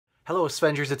Hello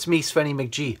A-Sven-gers, it's me, Svenny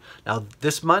McG. Now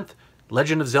this month,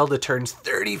 Legend of Zelda turns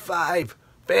 35!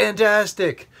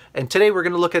 Fantastic! And today we're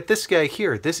going to look at this guy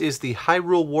here. This is the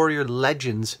Hyrule Warriors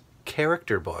Legends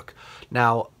character book.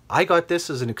 Now, I got this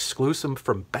as an exclusive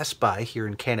from Best Buy here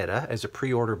in Canada as a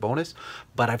pre-order bonus,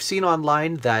 but I've seen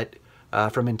online that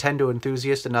from Nintendo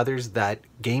enthusiasts and others that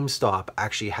GameStop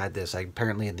actually had this,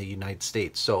 apparently in the United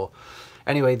States. So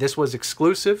anyway, this was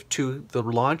exclusive to the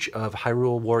launch of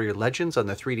Hyrule Warriors Legends on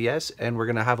the 3DS, and we're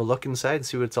going to have a look inside and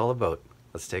see what it's all about.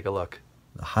 Let's take a look.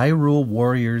 The Hyrule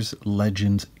Warriors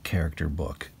Legends character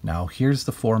book. Now here's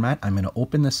the format. I'm going to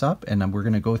open this up and we're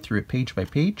going to go through it page by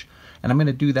page, and I'm going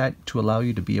to do that to allow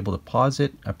you to be able to pause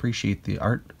it, appreciate the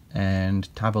art, and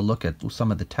have a look at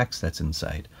some of the text that's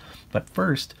inside. But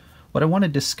first, what I want to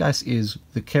discuss is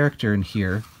the character in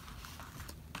here,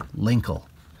 Linkle.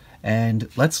 And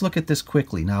let's look at this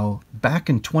quickly. Now, back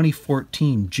in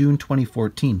 2014, June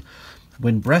 2014,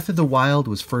 when Breath of the Wild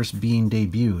was first being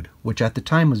debuted, which at the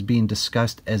time was being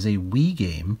discussed as a Wii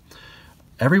game,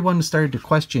 everyone started to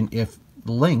question if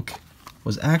Link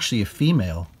was actually a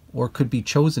female or could be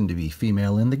chosen to be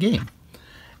female in the game.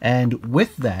 And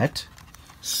with that,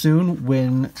 soon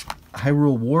when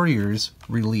Hyrule Warriors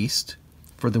released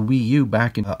for the Wii U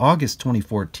back in August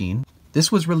 2014,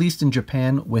 this was released in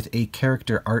Japan with a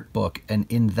character art book, and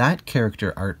in that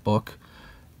character art book,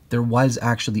 there was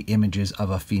actually images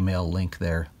of a female Link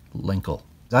there, Linkle.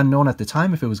 It's unknown at the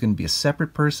time if it was going to be a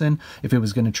separate person, if it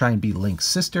was going to try and be Link's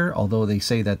sister, although they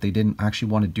say that they didn't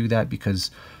actually want to do that because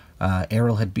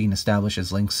Errol had been established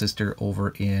as Link's sister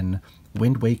over in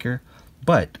Wind Waker.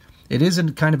 But it is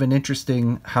kind of an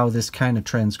interesting how this kind of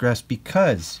transgressed,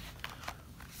 because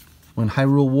when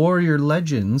Hyrule Warriors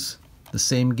Legends, the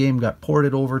same game, got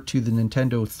ported over to the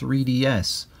Nintendo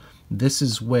 3DS, this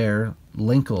is where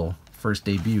Linkle first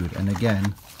debuted. And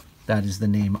again, that is the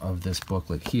name of this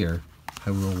booklet here,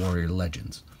 Hyrule Warriors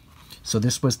Legends. So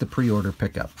this was the pre-order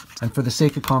pickup. And for the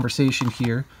sake of conversation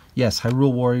here, yes,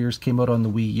 Hyrule Warriors came out on the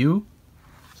Wii U.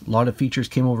 A lot of features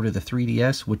came over to the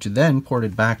 3DS, which then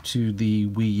ported back to the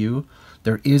Wii U.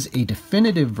 There is a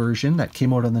definitive version that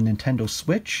came out on the Nintendo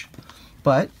Switch,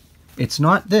 but it's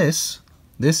not this.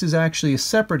 This is actually a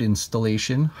separate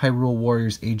installation, Hyrule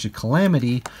Warriors Age of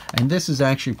Calamity, and this is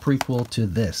actually prequel to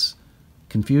this.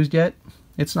 Confused yet?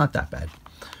 It's not that bad.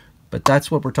 But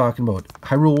that's what we're talking about.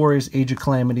 Hyrule Warriors Age of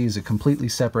Calamity is a completely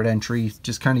separate entry,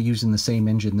 just kind of using the same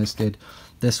engine this did.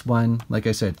 This one, like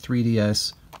I said,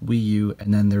 3DS, Wii U,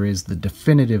 and then there is the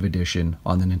definitive edition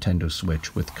on the Nintendo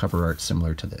Switch with cover art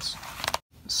similar to this.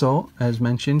 So, as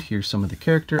mentioned, here's some of the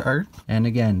character art. And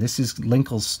again, this is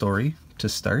Linkle's story to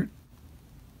start.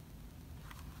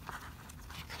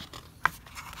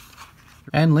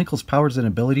 And Linkle's powers and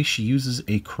abilities, she uses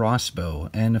a crossbow,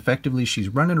 and effectively she's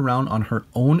running around on her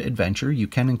own adventure. You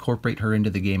can incorporate her into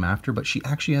the game after, but she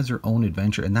actually has her own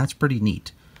adventure, and that's pretty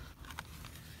neat.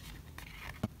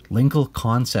 Linkle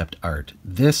concept art.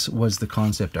 This was the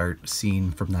concept art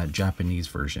seen from that Japanese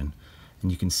version.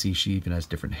 And you can see she even has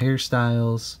different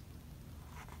hairstyles.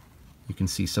 You can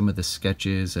see some of the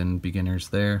sketches and beginners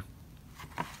there.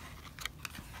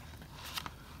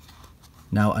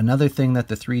 Now, another thing that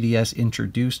the 3DS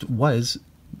introduced was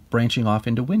branching off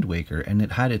into Wind Waker, and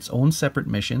it had its own separate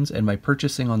missions, and by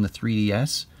purchasing on the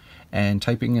 3DS and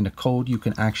typing in a code, you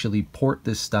can actually port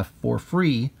this stuff for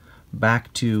free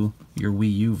back to your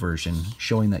Wii U version,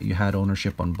 showing that you had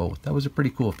ownership on both. That was a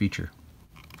pretty cool feature.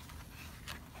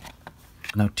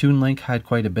 Now, Toon Link had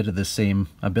quite a bit of the same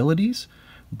abilities,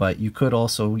 but you could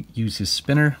also use his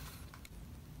spinner.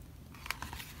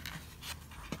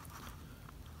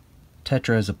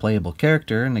 Tetra is a playable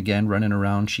character, and again, running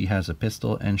around, she has a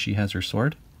pistol and she has her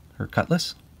sword, her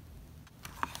cutlass.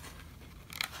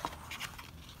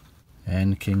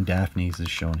 And King Daphne's is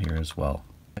shown here as well.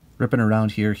 Ripping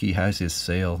around here, he has his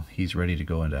sail. He's ready to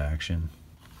go into action.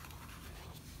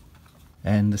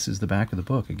 And this is the back of the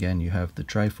book. Again, you have the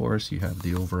Triforce, you have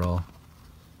the overall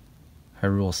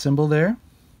Hyrule symbol there.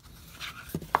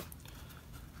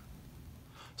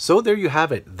 So there you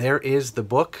have it. There is the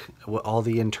book, all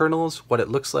the internals, what it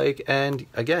looks like, and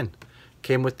again,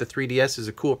 came with the 3DS as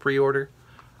a cool pre-order.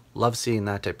 Love seeing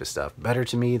that type of stuff. Better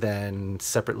to me than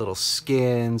separate little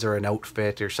skins or an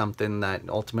outfit or something that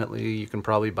ultimately you can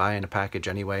probably buy in a package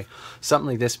anyway. Something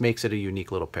like this makes it a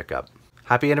unique little pickup.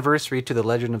 Happy anniversary to The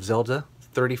Legend of Zelda.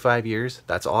 35 years.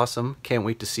 That's awesome. Can't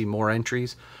wait to see more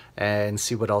entries and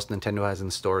see what else Nintendo has in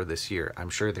store this year.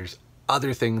 I'm sure there's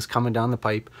other things coming down the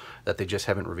pipe that they just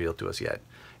haven't revealed to us yet.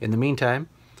 In the meantime,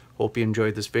 hope you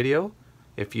enjoyed this video.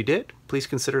 If you did, please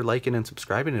consider liking and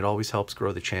subscribing. It always helps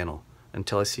grow the channel.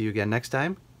 Until I see you again next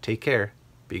time, take care,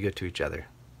 be good to each other.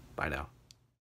 Bye now.